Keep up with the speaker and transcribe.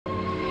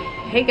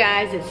Hey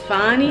guys, it's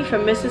Fonnie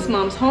from Mrs.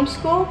 Mom's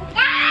Homeschool,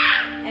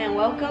 and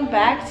welcome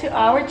back to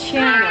our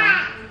channel.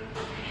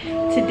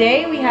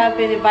 Today we have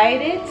been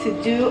invited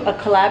to do a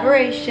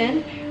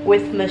collaboration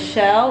with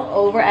Michelle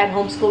over at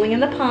Homeschooling in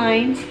the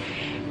Pines,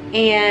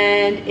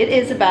 and it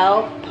is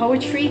about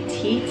poetry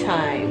tea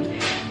time.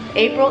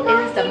 April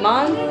is the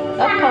month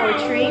of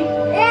poetry,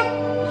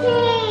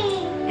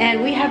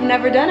 and we have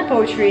never done a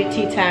poetry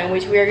tea time,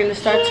 which we are going to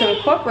start to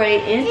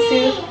incorporate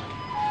into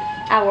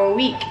our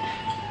week.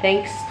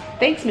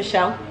 Thanks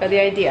Michelle for the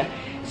idea.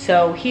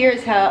 So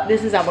here's how,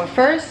 this is our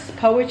first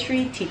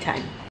poetry tea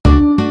time.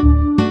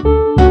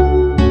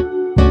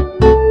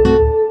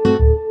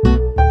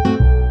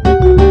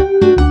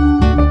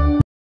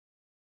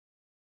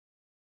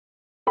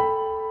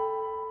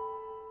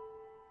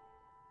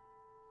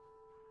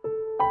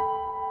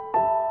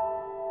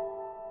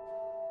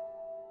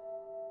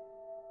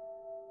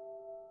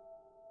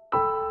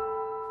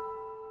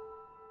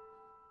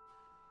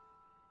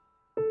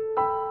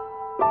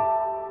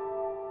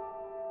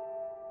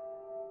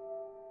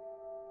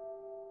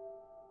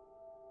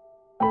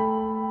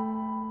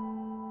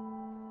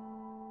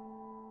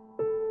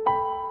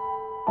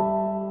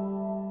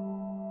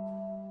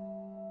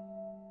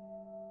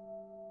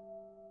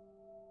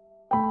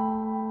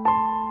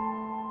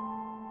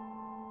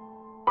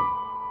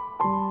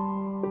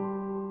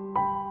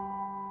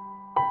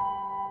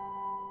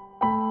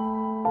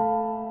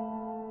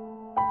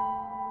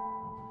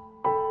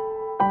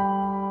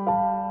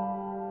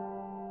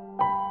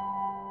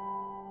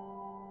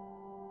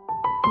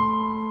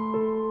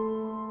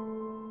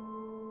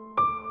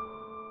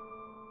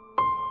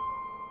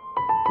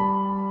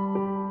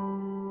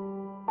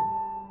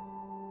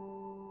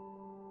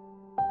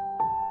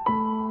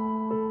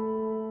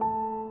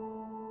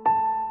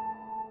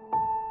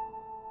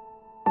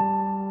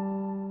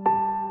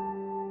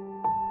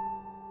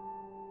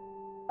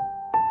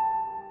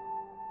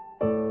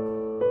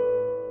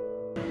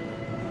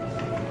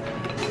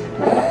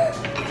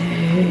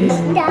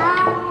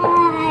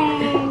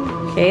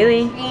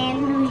 Kaylee.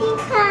 And tea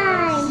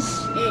time.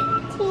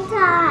 Tea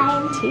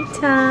time. Tea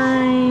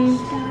time.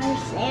 Star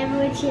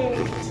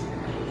sandwiches.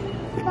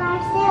 Star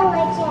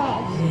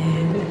sandwiches.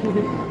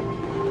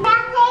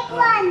 Now take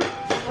one.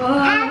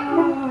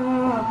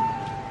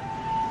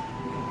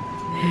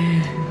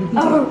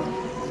 Oh.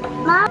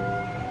 Mom.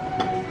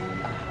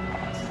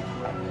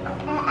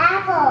 An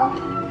apple.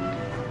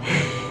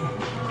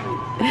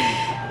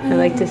 I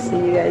like to see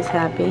you guys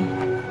happy.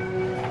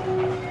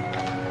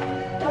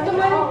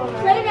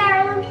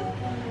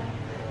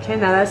 Okay,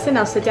 now that's it.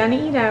 Now sit down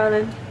and eat,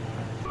 Ireland.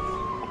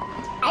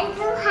 I'm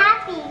so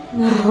happy.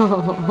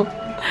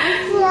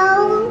 I'm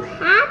so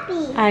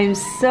happy. I'm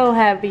so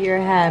happy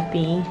you're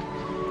happy.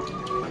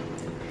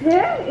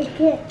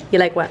 You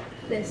like what?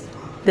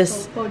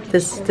 This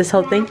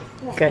whole thing?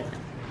 Good.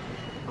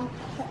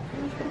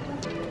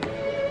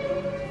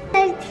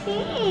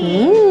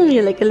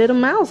 You're like a little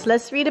mouse.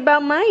 Let's read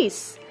about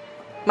mice.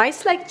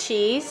 Mice like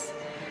cheese.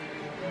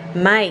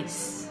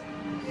 Mice.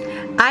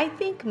 I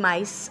think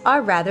mice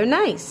are rather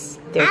nice.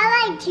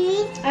 I like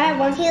cheese. I have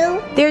one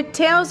too. Their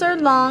tails are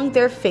long,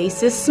 their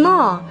face is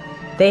small.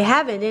 They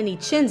haven't any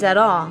chins at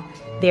all.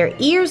 Their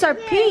ears are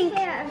pink.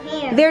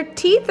 Here. Their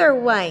teeth are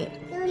white.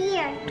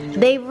 Here.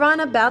 They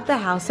run about the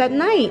house at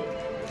night.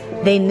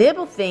 They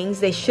nibble things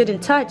they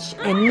shouldn't touch,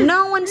 and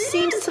no one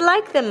seems to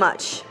like them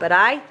much. But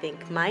I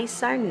think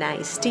mice are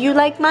nice. Do you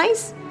like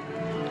mice?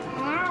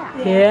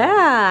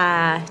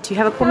 Yeah. Do you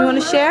have a poem you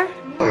want to share?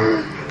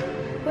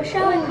 What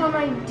shall I call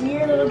my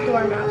dear little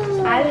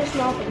dormouse? Eyes are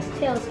small, but his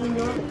tail is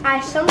enormous.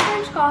 I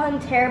sometimes call him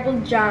Terrible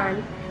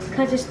John,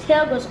 because his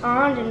tail goes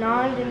on and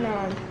on and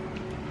on.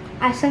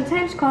 I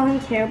sometimes call him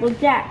Terrible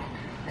Jack,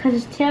 because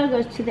his tail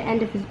goes to the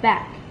end of his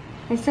back.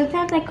 And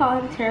sometimes I call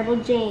him Terrible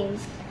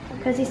James,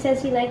 because he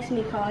says he likes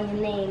me calling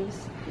him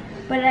names.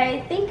 But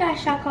I think I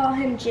shall call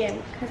him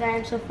Jim, because I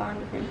am so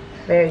fond of him.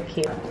 Very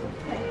cute.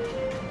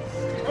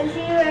 And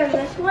see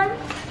this one?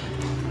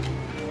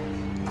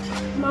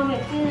 Mom,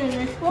 it's either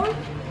this one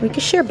We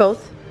can share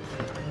both.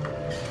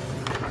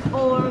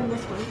 or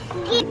this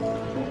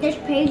one. This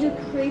page is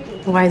creepy.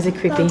 Why is it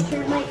creepy?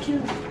 Termite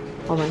tune.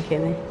 Hold on,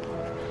 Kaylee.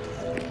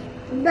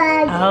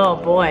 Bug. Oh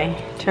boy,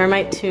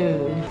 termite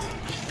tune.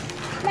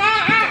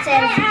 It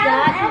says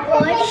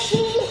got wood.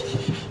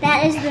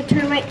 That is the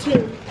termite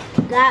tune.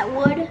 Got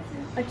wood,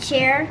 a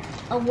chair,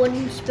 a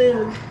wooden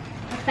spoon,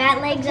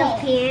 fat legs of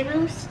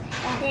pianos,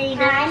 then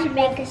enough to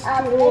make a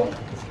stool,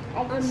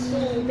 a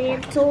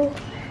mantle.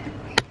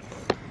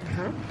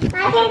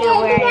 I can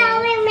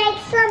help me make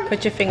some.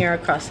 Put your finger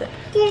across it.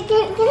 Can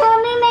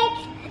help me make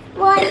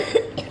one.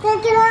 Can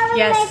help me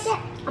Yes. make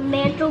A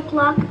mantle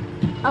clock,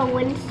 a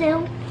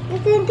windsill,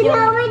 it. Can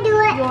help me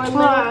do it. your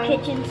little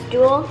kitchen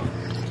stool.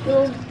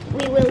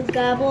 We will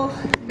gobble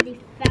the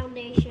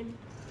foundation.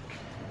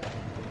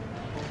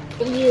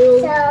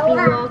 You'll be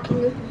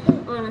walking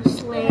on a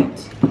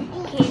slant.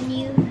 Can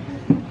you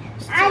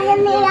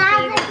stand your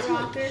favorite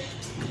rocker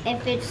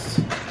if it's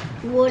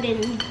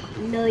wooden?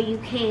 No, you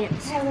can't.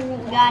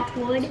 Got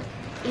wood?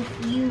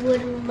 if you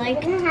would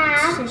like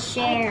to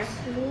share,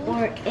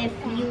 or if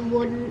you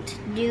wouldn't,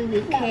 do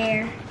we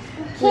care?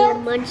 We'll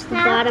munch the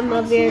bottom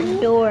of your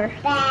door,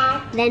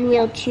 then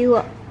we'll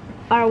chew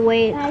our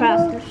way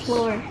across the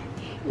floor.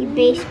 A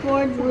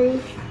baseboard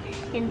roof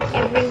and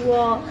every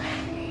wall,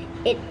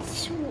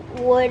 it's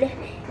wood,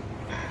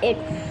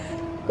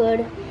 it's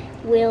good,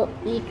 we'll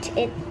eat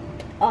it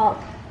all.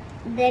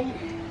 Then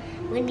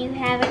when you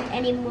haven't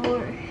any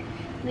more,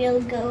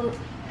 we'll go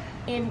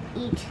and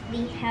eat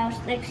the house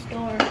next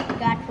door.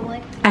 Got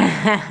what?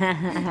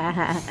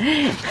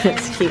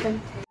 That's cute.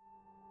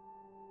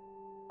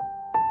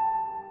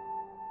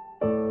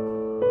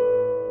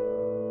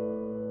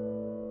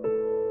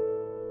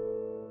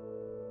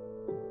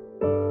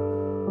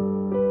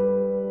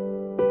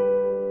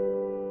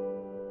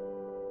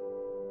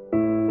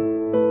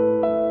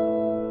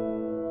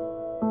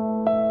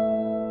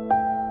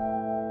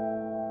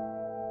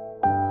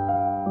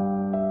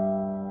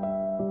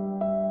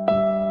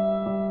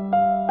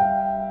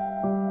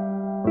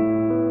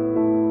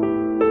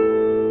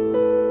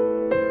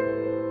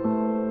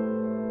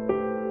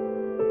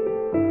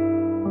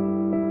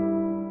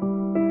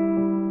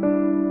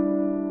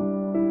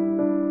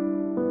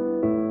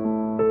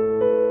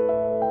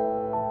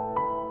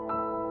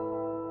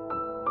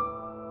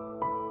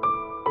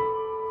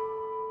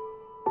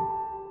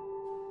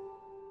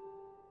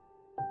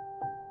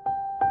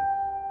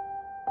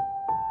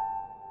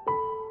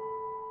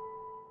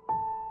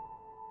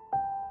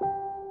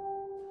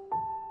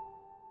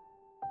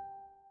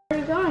 Where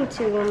are you going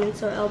to, woman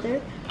so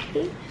elderly?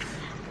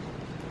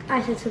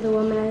 I said to the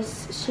woman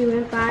as she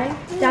went by.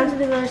 Down to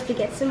the village to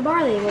get some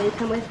barley. Will you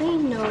come with me?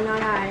 No,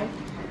 not I.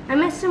 I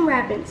met some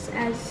rabbits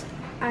as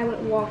I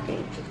went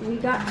walking. We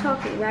got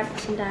talking,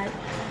 rabbits and I.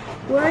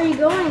 Where are you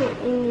going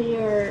in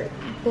your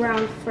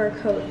brown fur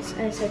coats?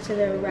 I said to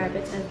the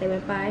rabbits as they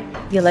went by.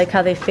 You like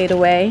how they fade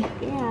away?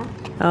 Yeah.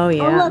 Oh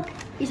yeah. Oh look,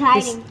 he's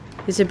hiding.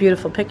 These are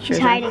beautiful pictures.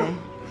 He's hiding.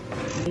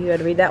 Aren't they? You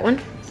gotta read that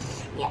one?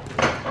 Yeah.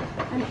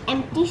 An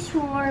empty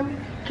swarm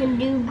can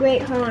do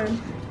great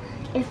harm.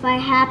 If I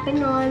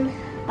happen on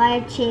by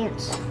a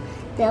chance,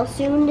 they'll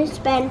soon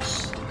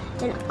dispense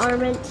an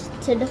armament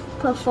to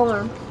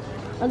perform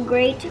a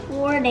great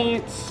war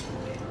dance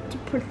to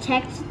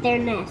protect their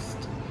nest,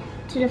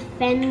 to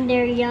defend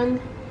their young,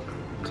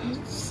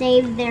 to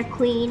save their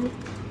queen.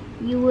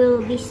 You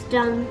will be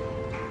stung,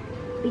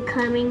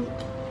 becoming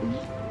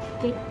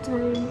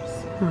victims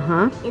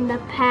in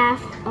the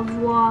path of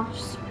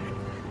wasps,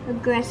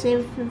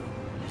 aggressive,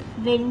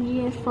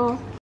 vengeful,